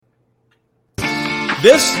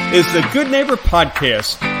This is the Good Neighbor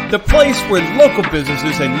Podcast, the place where local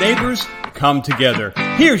businesses and neighbors come together.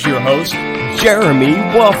 Here's your host, Jeremy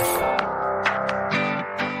Wolf.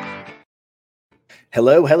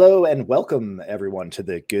 Hello, and welcome everyone to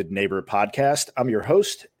the Good Neighbor Podcast. I'm your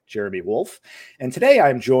host, Jeremy Wolf, and today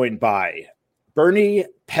I'm joined by Burny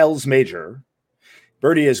Pelsmajer.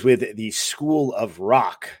 Burny is with the School of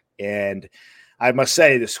Rock, and I must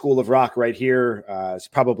say the School of Rock right here is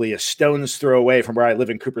probably a stone's throw away from where I live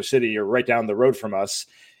in Cooper City, or right down the road from us,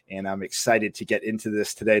 and I'm excited to get into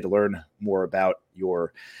this today to learn more about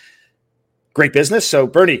your great business. So,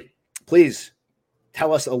 Burny, please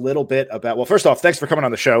tell us a little bit about, well, first off, thanks for coming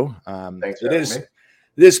on the show. Thanks. It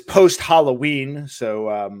is post-Halloween, so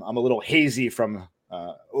I'm a little hazy from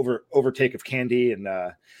overtake of candy and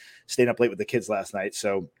staying up late with the kids last night.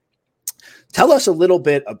 So tell us a little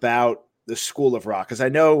bit about the School of Rock, because I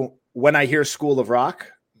know when I hear School of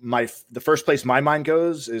Rock, the first place my mind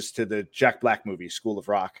goes is to the Jack Black movie, School of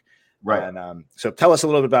Rock. Right. And so tell us a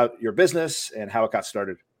little bit about your business and how it got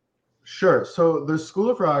started. Sure. So the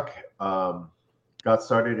School of Rock got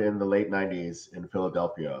started in the late 90s in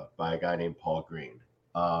Philadelphia by a guy named Paul Green.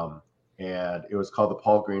 And it was called the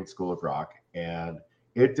Paul Green School of Rock. And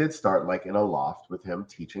it did start like in a loft with him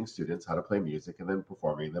teaching students how to play music and then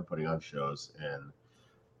performing and then putting on shows in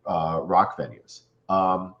rock venues.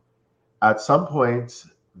 At some point,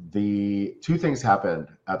 the two things happened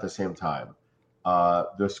at the same time.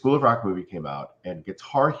 The School of Rock movie came out, and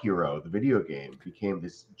Guitar Hero, the video game, became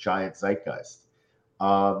this giant zeitgeist.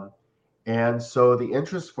 And so the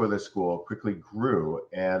interest for the school quickly grew,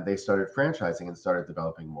 and they started franchising and started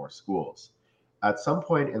developing more schools. At some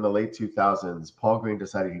point in the late 2000s, Paul Green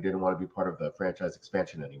decided he didn't want to be part of the franchise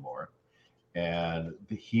expansion anymore. And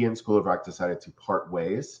he and School of Rock decided to part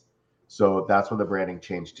ways. So that's when the branding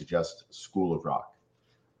changed to just School of Rock.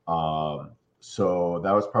 So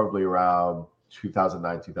that was probably around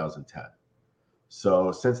 2009, 2010.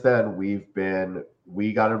 So since then, we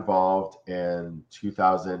got involved in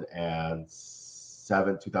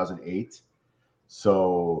 2007, 2008.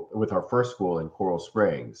 So with our first school in Coral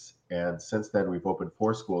Springs. And since then, we've opened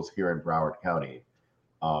 4 schools here in Broward County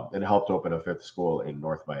and helped open a 5th school in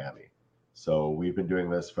North Miami. So we've been doing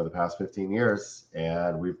this for the past 15 years,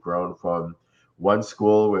 and we've grown from one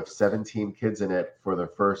school with 17 kids in it for the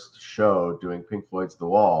first show doing Pink Floyd's The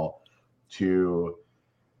Wall to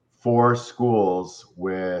 4 schools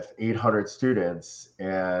with 800 students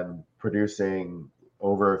and producing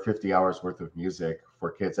over 50 hours worth of music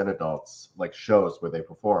for kids and adults, like shows where they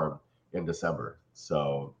perform in December.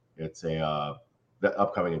 So it's the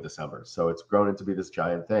upcoming in December. So it's grown into be this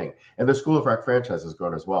giant thing. And the School of Rock franchise has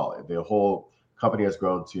grown as well. The whole company has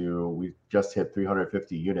grown to, we've just hit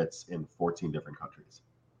 350 units in 14 different countries.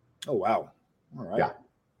 Oh, wow. All right. Yeah.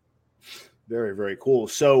 Very, very cool.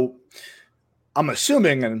 So I'm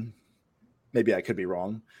assuming, and maybe I could be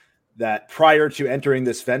wrong, that prior to entering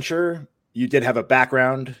this venture, you did have a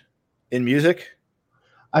background in music?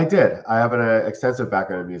 I did. I have an extensive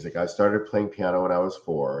background in music. I started playing piano when I was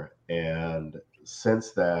 4, and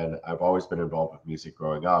since then, I've always been involved with music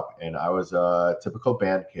growing up. And I was a typical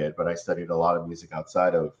band kid, but I studied a lot of music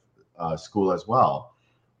outside of school as well.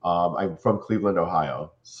 I'm from Cleveland,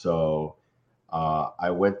 Ohio. So I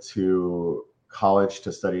went to college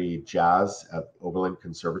to study jazz at Oberlin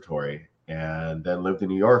Conservatory, and then lived in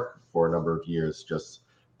New York for a number of years, just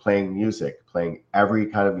playing music, playing every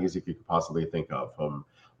kind of music you could possibly think of, from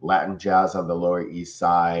Latin jazz on the Lower East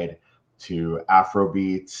Side to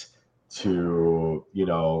Afrobeat to,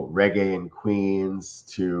 reggae in Queens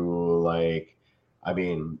to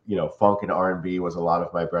funk and R&B was a lot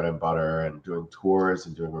of my bread and butter, and doing tours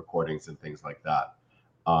and doing recordings and things like that.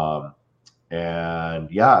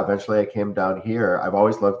 Eventually I came down here. I've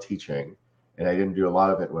always loved teaching, and I didn't do a lot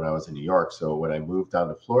of it when I was in New York. So when I moved down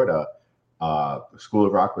to Florida, School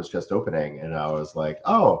of Rock was just opening, and I was like,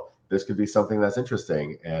 oh, this could be something that's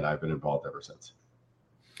interesting. And I've been involved ever since.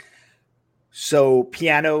 So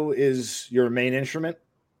piano is your main instrument?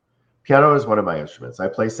 Piano is one of my instruments. I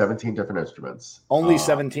play 17 different instruments. Only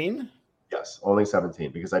 17? Yes, only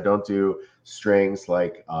 17, because I don't do strings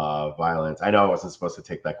like violins. I know I wasn't supposed to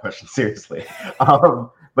take that question seriously,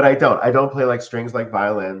 but I don't. I don't play like strings like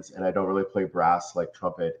violins, and I don't really play brass like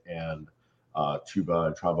trumpet and tuba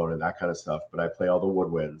and trombone and that kind of stuff. But I play all the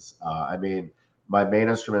woodwinds. My main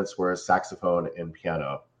instruments were saxophone and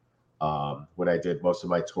piano when I did most of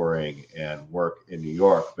my touring and work in New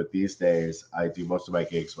York. But these days, I do most of my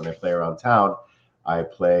gigs when I play around town. I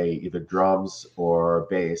play either drums or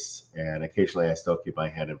bass, and occasionally I still keep my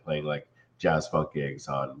hand in playing like jazz funk gigs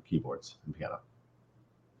on keyboards and piano.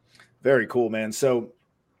 Very cool, man. So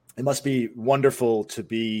it must be wonderful to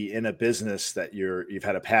be in a business that you've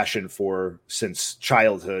had a passion for since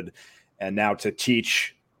childhood, and now to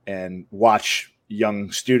teach and watch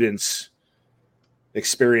young students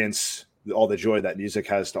experience all the joy that music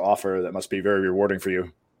has to offer. That must be very rewarding for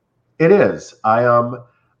you. It is.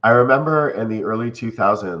 I remember in the early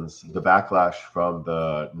 2000s, the backlash from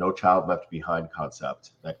the No Child Left Behind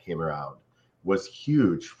concept that came around was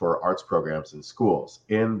huge for arts programs in schools,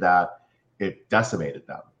 in that it decimated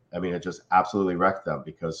them. I mean, it just absolutely wrecked them,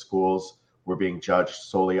 because schools were being judged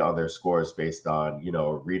solely on their scores based on,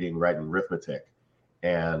 reading, writing, arithmetic.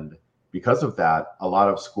 And because of that, a lot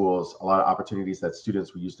of schools, a lot of opportunities that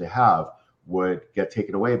students used to have would get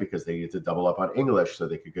taken away, because they needed to double up on English so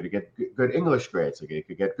they could get good English grades, so they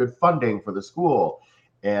could get good funding for the school.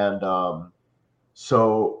 And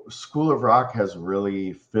so School of Rock has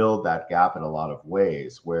really filled that gap in a lot of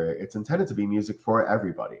ways, where it's intended to be music for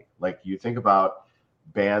everybody. Like, you think about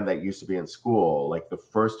band that used to be in school, like the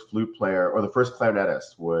first flute player or the first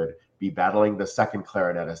clarinetist would be battling the second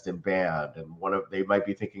clarinetist in band, and they might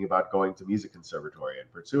be thinking about going to music conservatory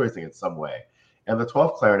and pursuing it in some way. And the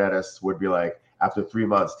 12th clarinetists would be like, after 3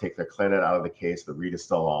 months, take their clarinet out of the case, the reed is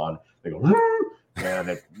still on, they go, and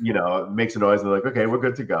it makes a noise, and they're like, okay, we're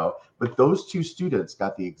good to go. But those two students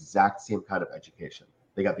got the exact same kind of education.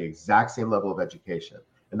 They got the exact same level of education.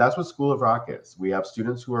 And that's what School of Rock is. We have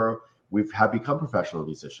students have become professional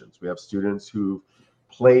musicians. We have students who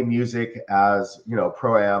play music as,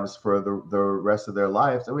 pro-ams for the rest of their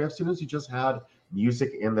lives. And we have students who just had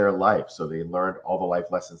music in their life. So they learned all the life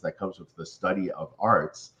lessons that comes with the study of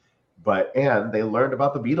arts, and they learned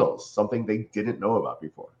about the Beatles, something they didn't know about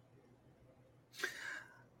before.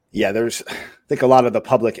 Yeah, I think a lot of the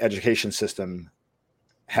public education system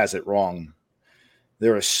has it wrong.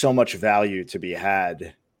 There is so much value to be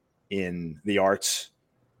had in the arts,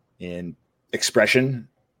 in expression,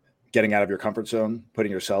 getting out of your comfort zone,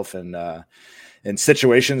 putting yourself in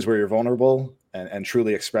situations where you're vulnerable and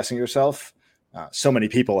truly expressing yourself. So many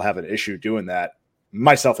people have an issue doing that,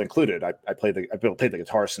 myself included. I've played the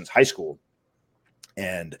guitar since high school,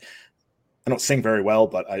 and I don't sing very well,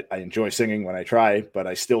 but I enjoy singing when I try. But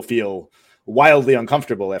I still feel wildly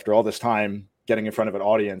uncomfortable after all this time getting in front of an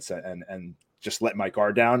audience and just letting my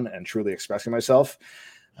guard down and truly expressing myself.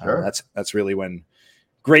 Sure. That's really when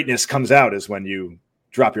greatness comes out, is when you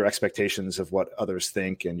drop your expectations of what others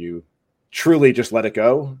think and you truly just let it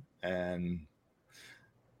go. And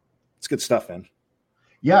it's good stuff, man.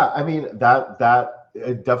 Yeah, I mean, that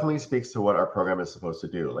it definitely speaks to what our program is supposed to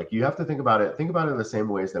do. Like, you have to think about it in the same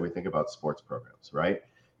ways that we think about sports programs, right?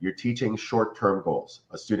 You're teaching short-term goals.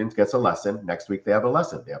 A student gets a lesson. Next week, they have a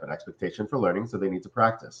lesson. They have an expectation for learning, so they need to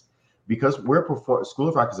practice. Because School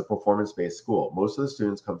of Rock is a performance-based school. Most of the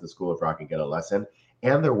students come to School of Rock and get a lesson,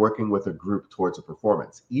 and they're working with a group towards a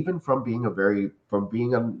performance, even from being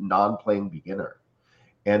a non-playing beginner.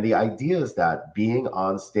 And the idea is that being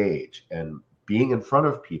on stage and being in front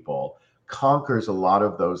of people conquers a lot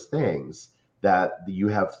of those things that you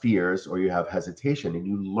have fears or you have hesitation, and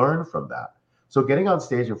you learn from that. So getting on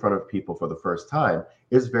stage in front of people for the first time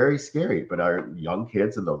is very scary, but our young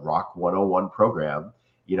kids in the Rock 101 program,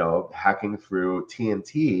 hacking through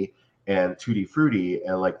TNT and Tutti Frutti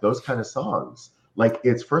and like those kind of songs, like,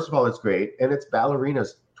 it's, first of all, it's great, and it's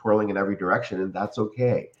ballerinas twirling in every direction, and that's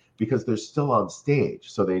okay, because they're still on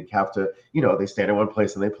stage. So they have to, they stand in one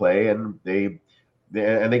place and they play, and they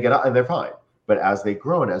get out and they're fine. But as they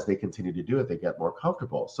grow and as they continue to do it, they get more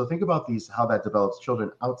comfortable. So think about how that develops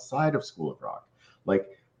children outside of School of Rock.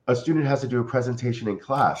 Like, a student has to do a presentation in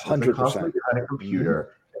class. 100%. They're constantly behind a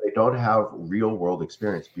computer, and they don't have real world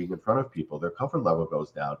experience being in front of people. Their comfort level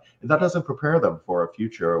goes down, and that doesn't prepare them for a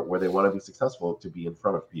future where they want to be successful to be in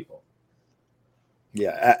front of people.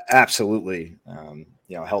 Yeah, absolutely.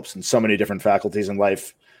 Helps in so many different faculties in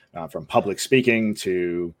life, from public speaking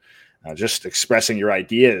to just expressing your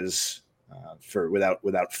ideas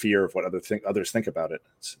without fear of what others think about it.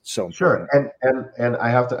 It's so important. Sure. And I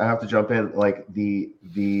have to jump in. Like, the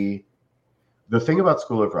thing about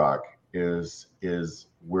School of Rock is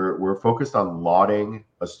we're focused on lauding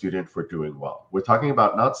a student for doing well. We're talking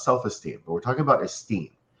about not self-esteem, but we're talking about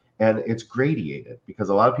esteem. And it's gradated, because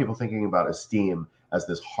a lot of people thinking about esteem as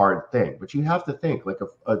this hard thing. But you have to think, like,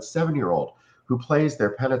 a 7-year-old who plays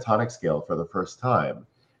their pentatonic scale for the first time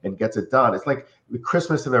and gets it done. It's like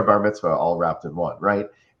Christmas and their bar mitzvah all wrapped in one, right?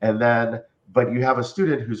 But you have a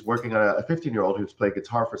student who's working on a 15-year-old who's played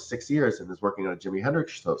guitar for 6 years and is working on a Jimi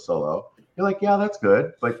Hendrix solo. You're like, yeah, that's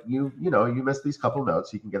good, but you missed these couple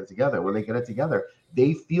notes. You can get it together. When they get it together,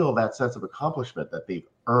 they feel that sense of accomplishment that they've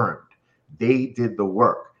earned. They did the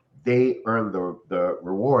work. they earn the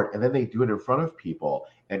reward, and then they do it in front of people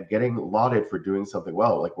and getting lauded for doing something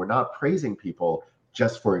well. Like, we're not praising people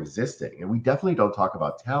just for existing. And we definitely don't talk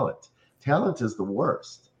about talent. Talent is the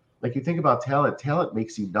worst. Like, you think about talent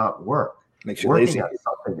makes you not work. Makes you Working lazy. at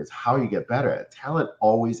something is how you get better at. Talent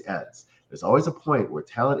always ends. There's always a point where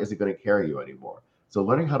talent isn't going to carry you anymore. So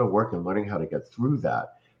learning how to work and learning how to get through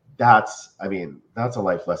that, that's a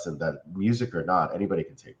life lesson that, music or not, anybody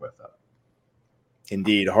can take with them.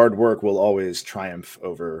 Indeed, hard work will always triumph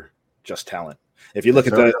over just talent. If you look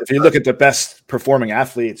at the best performing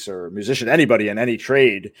athletes or musician, anybody in any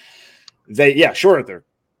trade, they're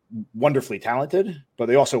wonderfully talented, but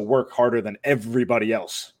they also work harder than everybody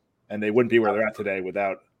else, and they wouldn't be where they're at today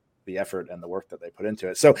without the effort and the work that they put into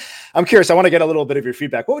it. So I'm curious, I want to get a little bit of your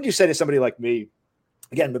feedback. What would you say to somebody like me?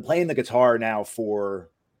 Again, been playing the guitar now for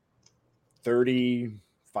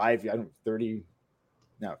 25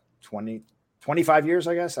 years,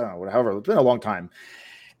 I guess. I don't know, however, it's been a long time.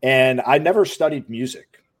 And I never studied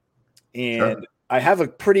music. And Sure. I have a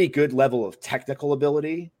pretty good level of technical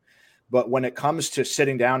ability, but when it comes to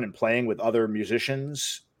sitting down and playing with other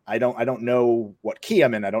musicians, I don't know what key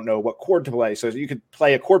I'm in. I don't know what chord to play. So you could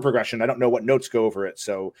play a chord progression. I don't know what notes go over it.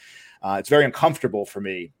 So it's very uncomfortable for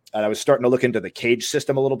me. And I was starting to look into the cage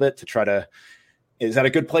system a little bit to try to, is that a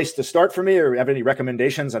good place to start for me, or have any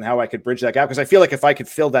recommendations on how I could bridge that gap? Because I feel like if I could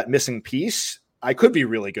fill that missing piece, I could be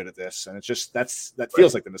really good at this. And it's just, that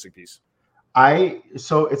feels like the missing piece.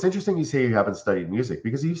 So it's interesting you say you haven't studied music,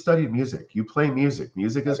 because you've studied music. You play music.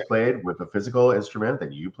 Music is played with a physical instrument,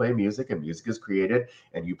 and you play music, and music is created,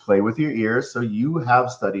 and you play with your ears. So you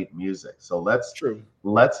have studied music. So let's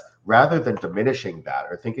rather than diminishing that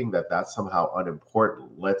or thinking that that's somehow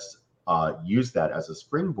unimportant, let's use that as a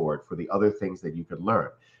springboard for the other things that you could learn.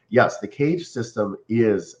 Yes, the cage system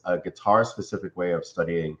is a guitar-specific way of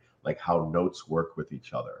studying, like, how notes work with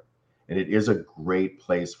each other. And it is a great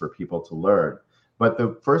place for people to learn. But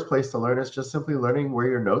the first place to learn is just simply learning where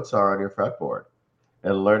your notes are on your fretboard,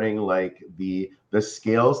 and learning like the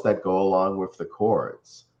scales that go along with the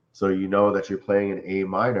chords. So you know that you're playing an A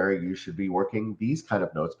minor, you should be working these kind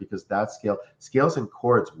of notes, because that scales and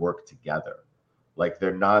chords work together. Like,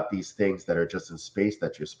 they're not these things that are just in space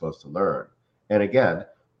that you're supposed to learn. And again,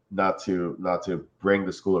 not to bring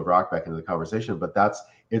the School of Rock back into the conversation, but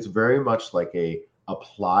it's very much like a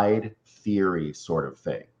applied theory sort of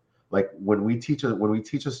thing. Like, when we teach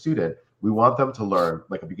a student, we want them to learn,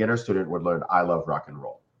 like a beginner student would learn I Love Rock and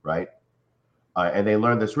Roll, right? And they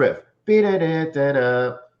learn this riff, and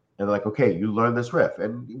they're like, okay, you learn this riff,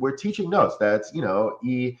 and we're teaching notes. That's,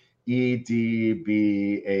 E, D,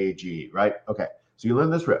 B, A, G, right? Okay, so you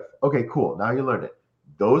learn this riff. Okay, cool. Now you learned it.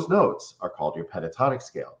 Those notes are called your pentatonic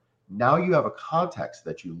scale. Now you have a context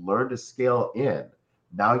that you learned a scale in.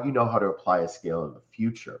 Now you know how to apply a scale in the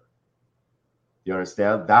future. You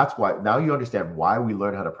understand? That's why now you understand why we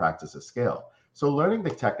learn how to practice a scale. So learning the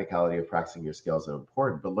technicality of practicing your scales is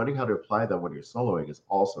important, but learning how to apply them when you're soloing is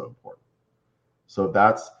also important. So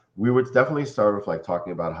we would definitely start with like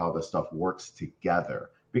talking about how the stuff works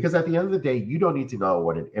together. Because at the end of the day, you don't need to know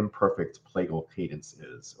what an imperfect plagal cadence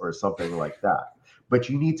is or something like that. But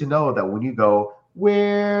you need to know that when you go,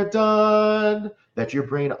 we're done, that your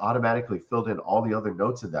brain automatically filled in all the other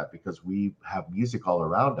notes in that, because we have music all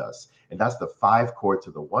around us. And that's the 5 chord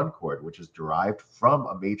to the 1 chord, which is derived from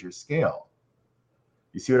a major scale.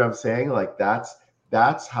 You see what I'm saying? Like, that's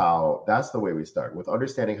the way we start. With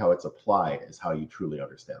understanding how it's applied is how you truly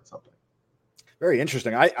understand something. Very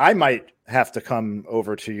interesting. I might have to come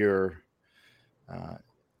over to your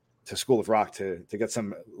to School of Rock to get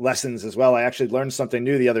some lessons as well. I actually learned something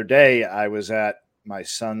new the other day. I was at my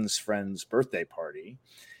son's friend's birthday party,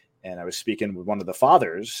 and I was speaking with one of the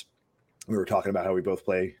fathers. We were talking about how we both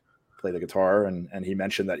play the guitar, and he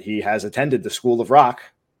mentioned that he has attended the School of Rock.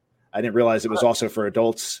 I didn't realize it was also for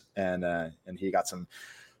adults, and he got some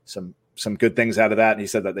good things out of that. And he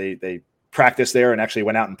said that they practiced there and actually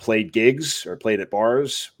went out and played gigs or played at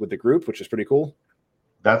bars with the group, which is pretty cool.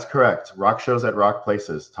 That's correct. Rock shows at rock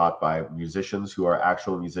places taught by musicians who are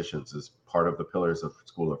actual musicians is part of the pillars of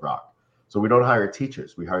School of Rock. So we don't hire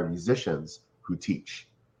teachers. We hire musicians who teach.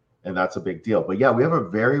 And that's a big deal. But yeah, we have a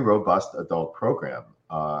very robust adult program.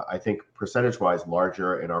 I think percentage-wise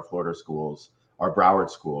larger in our Florida schools, our Broward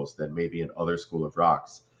schools, than maybe in other School of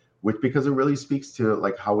Rocks, because it really speaks to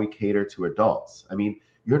like how we cater to adults. I mean,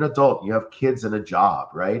 you're an adult, you have kids and a job,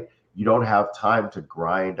 right? You don't have time to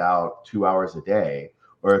grind out 2 hours a day.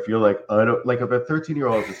 Or if you're like, I don't, like if a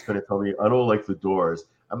 13-year-old is going to tell me, I don't like the Doors,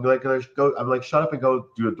 I'm like, shut up and go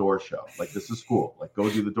do a Doors show. Like, this is school. Like, go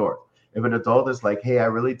do the Doors. If an adult is like, hey, I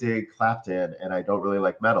really dig Clapton and I don't really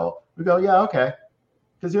like metal, we go, yeah, okay.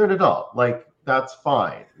 because you're an adult. Like, that's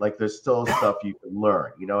fine. Like, there's still stuff you can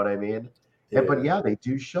learn. You know what I mean? Yeah. But yeah, they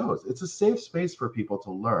do shows. It's a safe space for people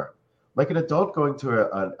to learn. Like an adult going to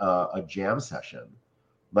a jam session,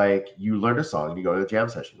 like you learn a song and you go to the jam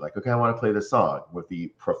session. Like, okay, I want to play this song with the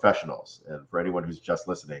professionals. And for anyone who's just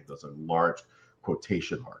listening, those are large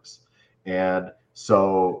quotation marks. And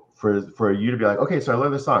so for you to be like, okay, so I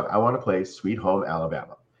learned this song. I want to play Sweet Home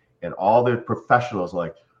Alabama. And all the professionals are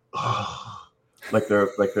like, oh, like they're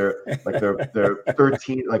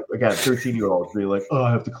 13, like again, 13-year-olds being like, oh,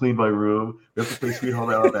 I have to clean my room. We have to play Sweet Home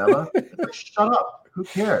Alabama. It's like, shut up. Who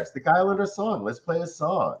cares? The guy learned a song. Let's play a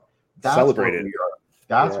song. That's Celebrate it.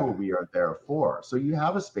 That's what we are there for. So you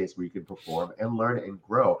have a space where you can perform and learn and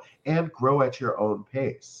grow at your own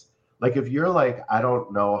pace. Like if you're like, I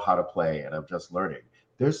don't know how to play and I'm just learning,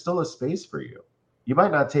 there's still a space for you. You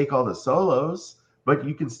might not take all the solos, but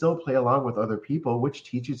you can still play along with other people, which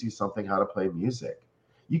teaches you something how to play music.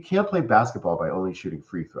 You can't play basketball by only shooting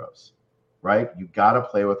free throws, right? You got to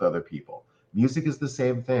play with other people. Music is the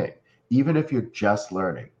same thing. Even if you're just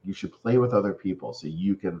learning, you should play with other people so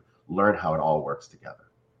you can learn how it all works together.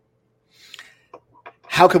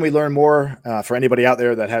 How can we learn more for anybody out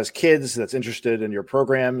there that has kids that's interested in your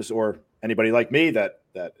programs, or anybody like me that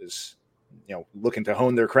is, looking to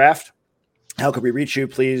hone their craft? How can we reach you?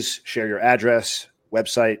 Please share your address,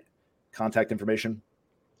 website, contact information.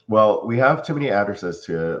 Well, we have too many addresses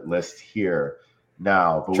to list here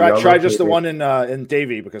now. But try just the one in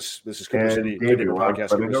Davie, because this is Cooper City Davie, podcast.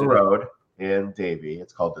 Flamingo Road in Davie.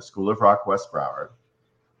 It's called the School of Rock West Broward.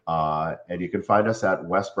 And you can find us at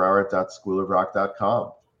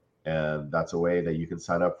westbroward.schoolofrock.com. And that's a way that you can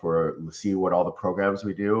sign up see what all the programs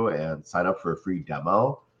we do and sign up for a free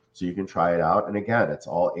demo so you can try it out. And again, it's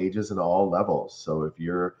all ages and all levels. So if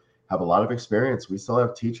you have a lot of experience, we still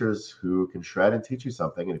have teachers who can shred and teach you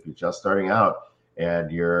something. And if you're just starting out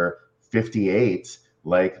and you're 58,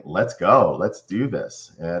 like, let's go, let's do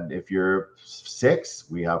this. And if you're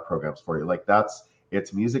 6, we have programs for you. Like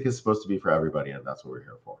music is supposed to be for everybody, and that's what we're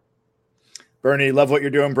here for. Burny, love what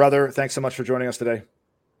you're doing, brother. Thanks so much for joining us today.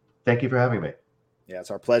 Thank you for having me. Yeah,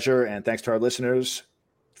 it's our pleasure. And thanks to our listeners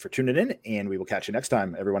for tuning in, and we will catch you next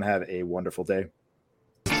time. Everyone have a wonderful day.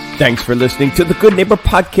 Thanks for listening to the Good Neighbor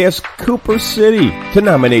Podcast, Cooper City. To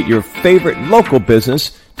nominate your favorite local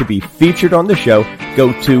business to be featured on the show,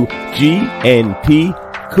 go to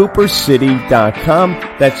gnpcoopercity.com.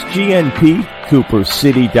 That's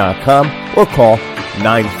gnpcoopercity.com, or call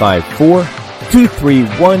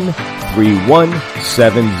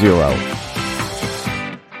 954-231-3170.